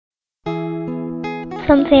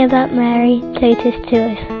Something about Mary,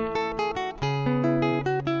 Totus2us.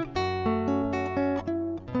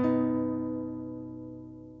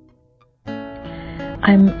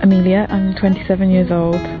 I'm Amelia, I'm 27 years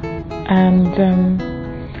old, and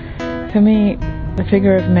for me the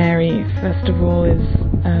figure of Mary, first of all, is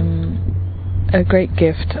a great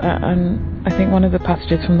gift, and I think one of the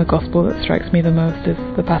passages from the Gospel that strikes me the most is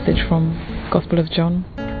the passage from Gospel of John,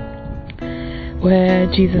 where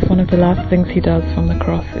Jesus, one of the last things he does from the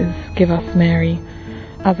cross is give us Mary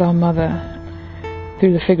as our mother,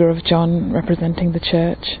 through the figure of John representing the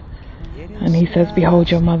church, and he says, "Behold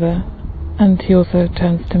your mother," and he also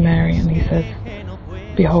turns to Mary and he says,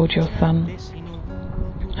 "Behold your son,"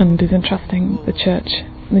 and is entrusting the church,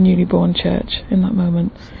 the newly born church, in that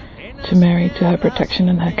moment to Mary, to her protection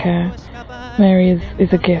and her care. Mary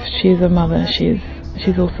is a gift. She is a mother.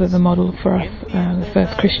 She's also the model for us, the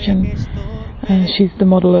first Christian. She's the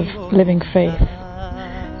model of living faith.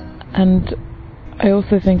 And I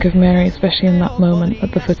also think of Mary, especially in that moment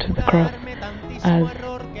at the foot of the cross, as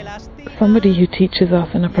somebody who teaches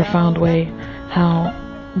us in a profound way how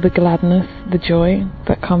the gladness, the joy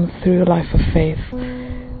that comes through a life of faith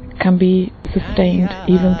can be sustained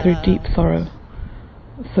even through deep sorrow.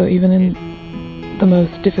 So even in the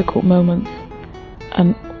most difficult moments,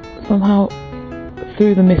 and somehow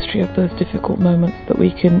through the mystery of those difficult moments that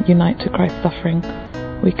we can unite to Christ's suffering,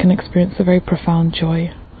 we can experience a very profound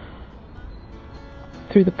joy.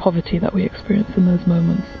 Through the poverty that we experience in those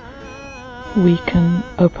moments, we can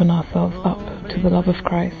open ourselves up to the love of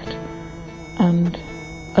Christ and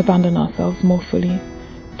abandon ourselves more fully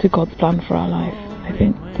to God's plan for our life. I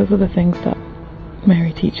think those are the things that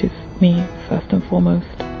Mary teaches me first and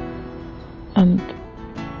foremost, and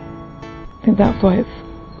I think that's why it's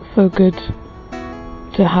so good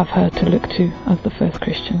to have her to look to as the first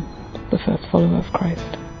Christian, the first follower of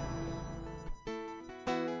Christ.